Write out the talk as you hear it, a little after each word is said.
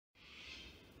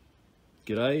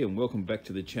G'day and welcome back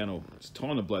to the channel. It's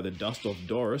time to blow the dust off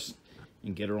Doris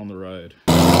and get her on the road.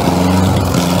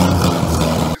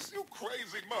 You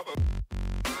crazy mother.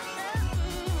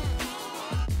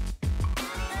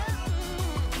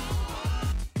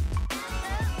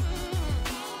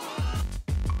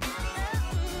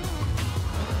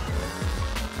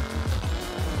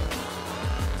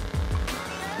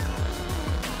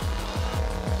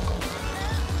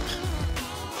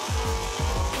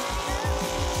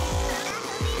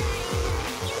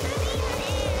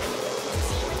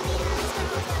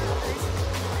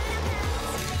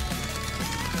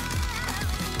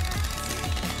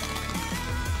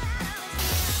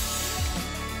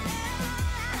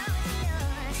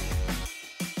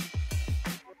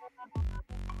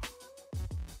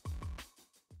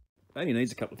 Only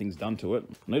needs a couple of things done to it.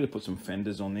 I need to put some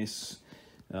fenders on this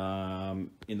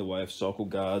in the way of cycle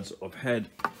guards. I've had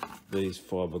these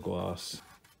fiberglass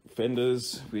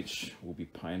fenders which will be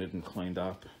painted and cleaned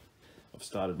up. I've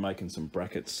started making some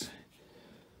brackets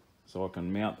so I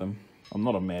can mount them. I'm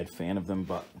not a mad fan of them,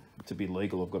 but to be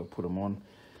legal I've got to put them on.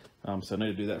 So I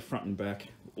need to do that front and back.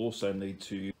 Also need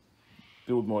to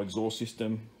build my exhaust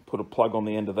system, put a plug on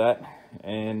the end of that,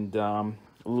 and a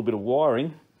little bit of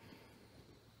wiring.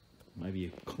 Maybe a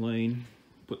clean,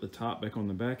 put the tarp back on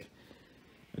the back,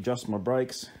 adjust my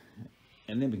brakes,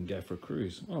 and then we can go for a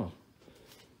cruise. Oh,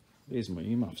 there's my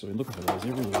earmuffs. I've been looking for those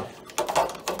everywhere.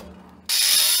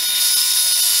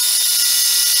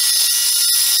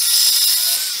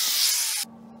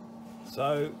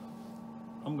 So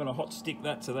I'm going to hot stick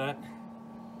that to that,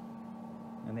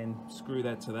 and then screw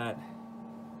that to that,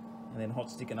 and then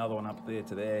hot stick another one up there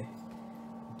to there.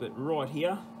 But right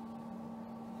here,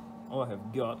 I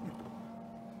have got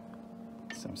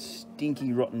some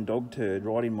stinky rotten dog turd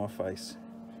right in my face.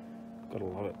 Gotta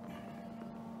love it.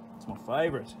 It's my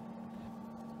favourite.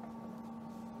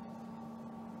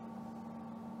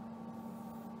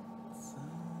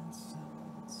 Sun,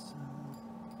 sun, sun.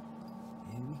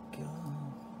 Here we go.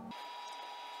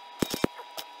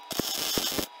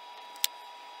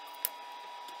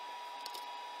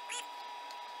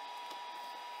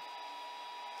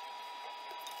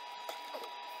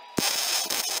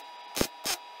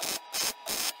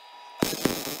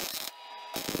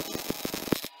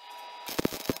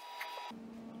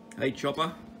 Hey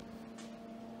Chopper,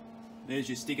 there's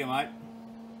your sticker, mate.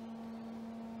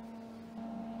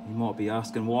 You might be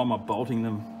asking why am I bolting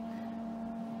them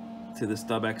to the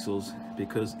stub axles,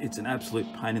 because it's an absolute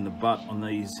pain in the butt on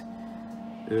these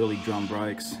early drum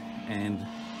brakes, and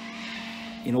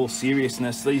in all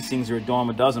seriousness these things are a dime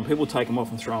a dozen. People take them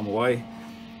off and throw them away,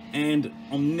 and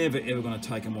I'm never ever going to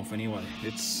take them off anyway.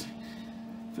 It's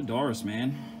for Doris,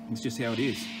 man. It's just how it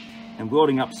is. And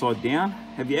welding upside down,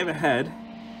 have you ever had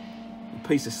a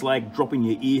piece of slag drop in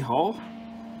your ear hole?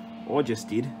 I just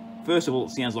did. First of all,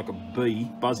 it sounds like a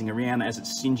bee buzzing around as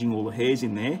it's singeing all the hairs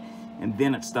in there, and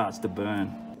then it starts to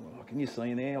burn. Oh, can you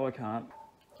see in there? I can't.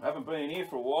 I haven't been in here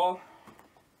for a while.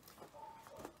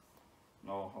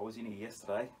 No, I was in here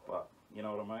yesterday, but you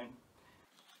know what I mean.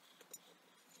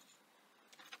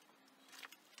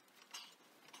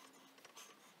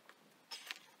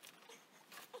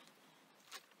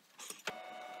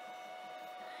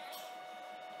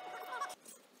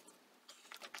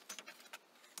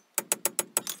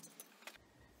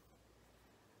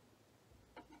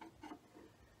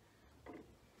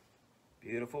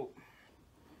 Beautiful.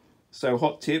 So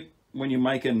hot tip, when you're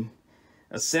making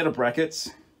a set of brackets,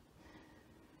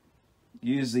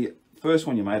 use the first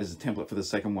one you made as a template for the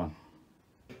second one.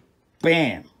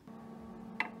 Bam!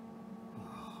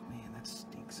 Oh man, that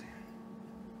stinks.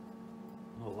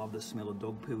 I love the smell of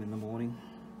dog poo in the morning.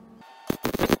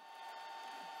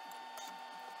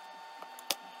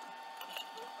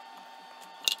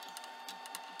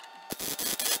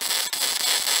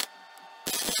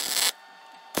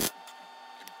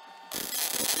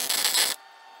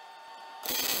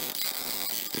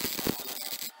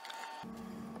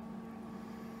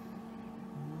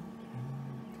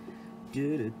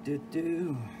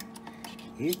 Do-do-do-do,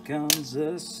 here comes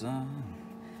the sun.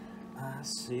 I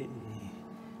see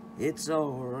it's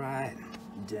alright.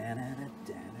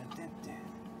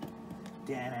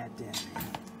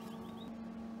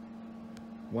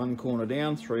 One corner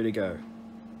down, 3 to go.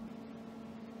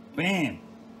 Bam!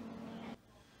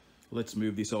 Let's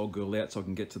move this old girl out so I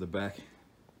can get to the back.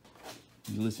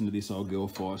 You listen to this old girl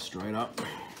fire straight up.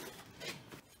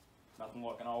 Nothing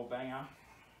like an old banger.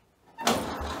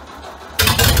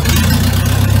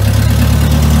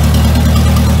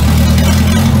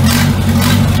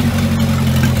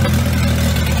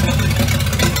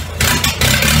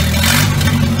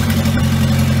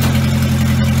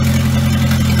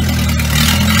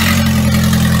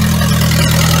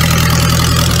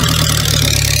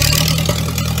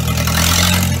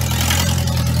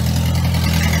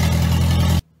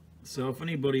 if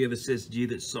anybody ever says to you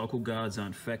that cycle guards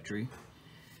aren't factory,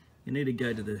 you need to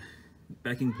go to the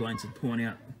backing plates and point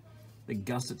out the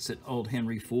gussets that old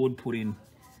Henry Ford put in,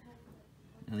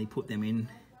 and he put them in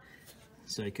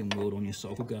so you can weld on your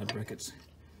cycle guard brackets.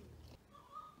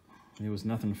 There was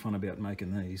nothing fun about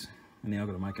making these, and now I've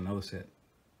got to make another set.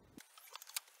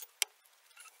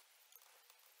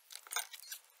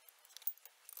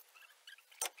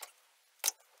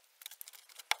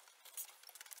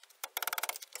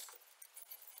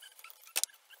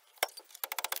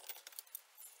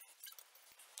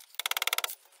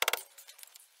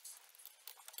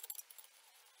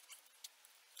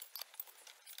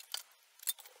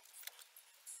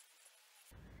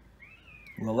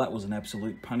 Well, that was an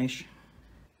absolute punish.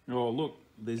 Oh, look,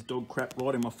 there's dog crap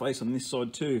right in my face on this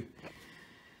side too.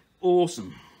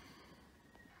 Awesome.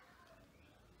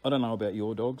 I don't know about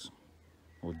your dogs,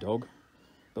 or dog,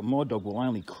 but my dog will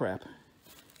only crap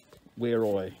where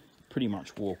I pretty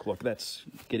much walk. Like, that's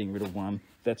getting rid of one,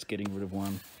 that's getting rid of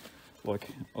one. Like,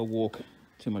 I walk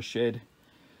to my shed,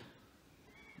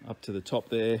 up to the top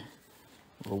there,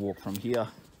 or I walk from here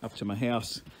up to my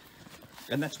house.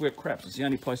 And that's where it craps. It's the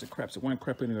only place it craps. It won't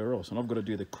crap anywhere else. And I've got to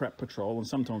do the crap patrol, and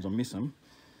sometimes I miss them.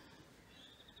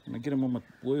 And I get them on my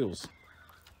wheels.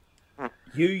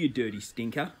 You dirty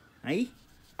stinker, eh? You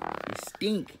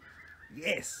stink.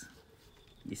 Yes.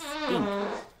 You stink.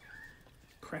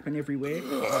 Crapping everywhere.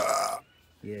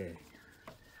 Yeah.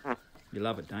 You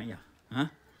love it, don't you? Huh?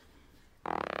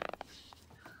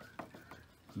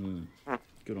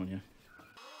 Good on you.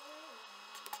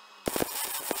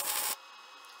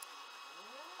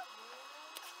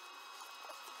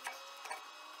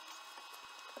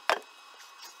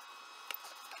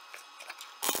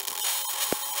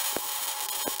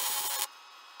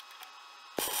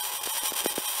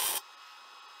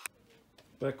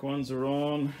 Back ones are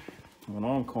on, and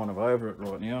I'm kind of over it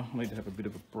right now. I need to have a bit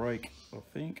of a break, I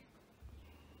think.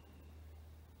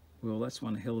 Well, that's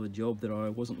one hell of a job that I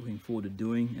wasn't looking forward to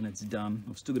doing, and it's done.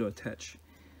 I've still got to attach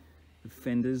the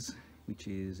fenders, which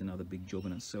is another big job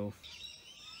in itself,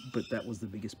 but that was the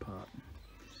biggest part.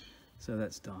 So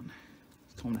that's done.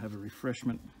 It's time to have a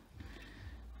refreshment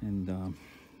and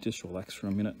just relax for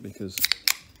a minute, because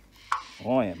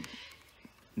I am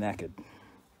knackered.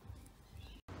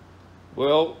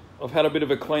 Well, I've had a bit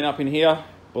of a clean up in here,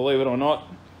 believe it or not,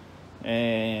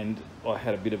 and I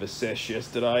had a bit of a sesh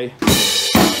yesterday.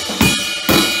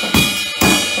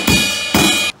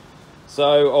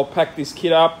 So I'll pack this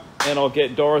kit up and I'll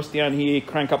get Doris down here,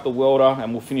 crank up the welder,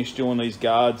 and we'll finish doing these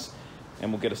guards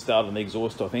and we'll get a start on the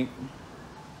exhaust, I think.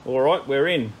 All right, we're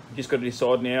in. Just got to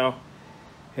decide now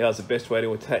how's the best way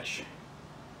to attach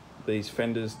these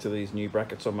fenders to these new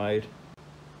brackets I made.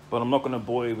 But I'm not going to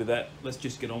bore you with that. Let's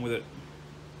just get on with it.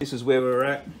 This is where we're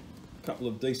at. A couple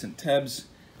of decent tabs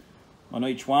on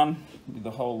each one, with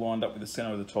the hole lined up with the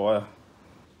center of the tyre.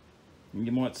 And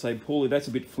you might say, Paulie, that's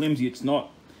a bit flimsy. It's not.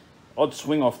 I'd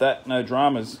swing off that, no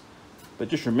dramas. But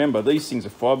just remember, these things are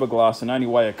fiberglass and only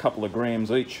weigh a couple of grams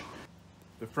each.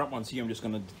 The front ones here, I'm just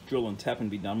going to drill and tap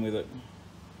and be done with it.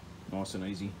 Nice and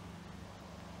easy.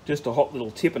 Just a hot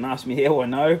little tip, and ask me how I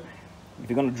know. If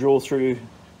you're going to drill through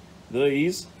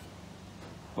these,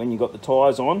 when you've got the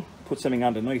tyres on, put something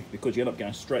underneath, because you end up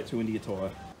going straight through into your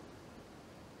tyre.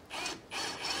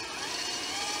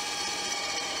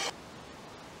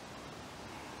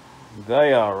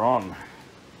 They are on.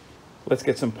 Let's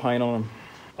get some paint on them.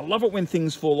 I love it when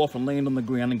things fall off and land on the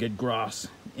ground and get grass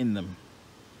in them.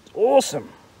 It's awesome.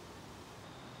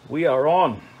 We are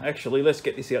on. Actually, let's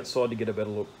get this outside to get a better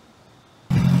look.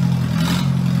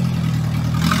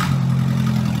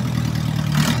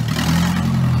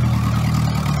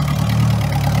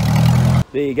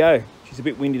 There you go. She's a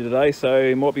bit windy today, so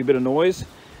it might be a bit of noise.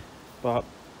 But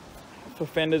for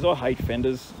fenders, I hate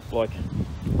fenders, but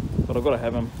I've got to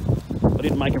have them. I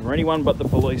didn't make them for anyone but the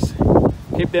police.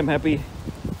 Keep them happy,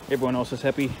 everyone else is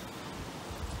happy.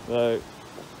 So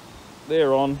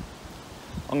they're on.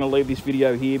 I'm going to leave this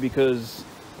video here because,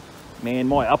 man,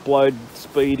 my upload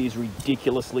speed is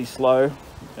ridiculously slow,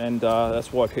 and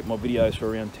that's why I keep my videos for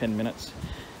around 10 minutes,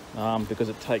 because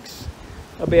it takes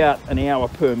about an hour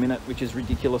per minute, which is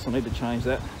ridiculous. I need to change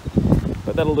that,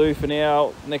 but that'll do for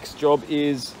now. Next job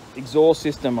is exhaust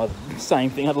system.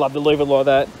 Same thing, I'd love to leave it like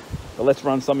that, but let's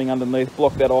run something underneath,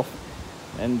 block that off,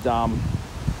 and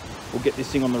we'll get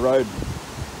this thing on the road.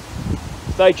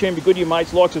 Stay tuned, be good to your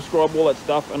mates, like, subscribe, all that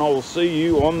stuff, and I will see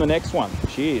you on the next one.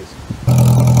 Cheers.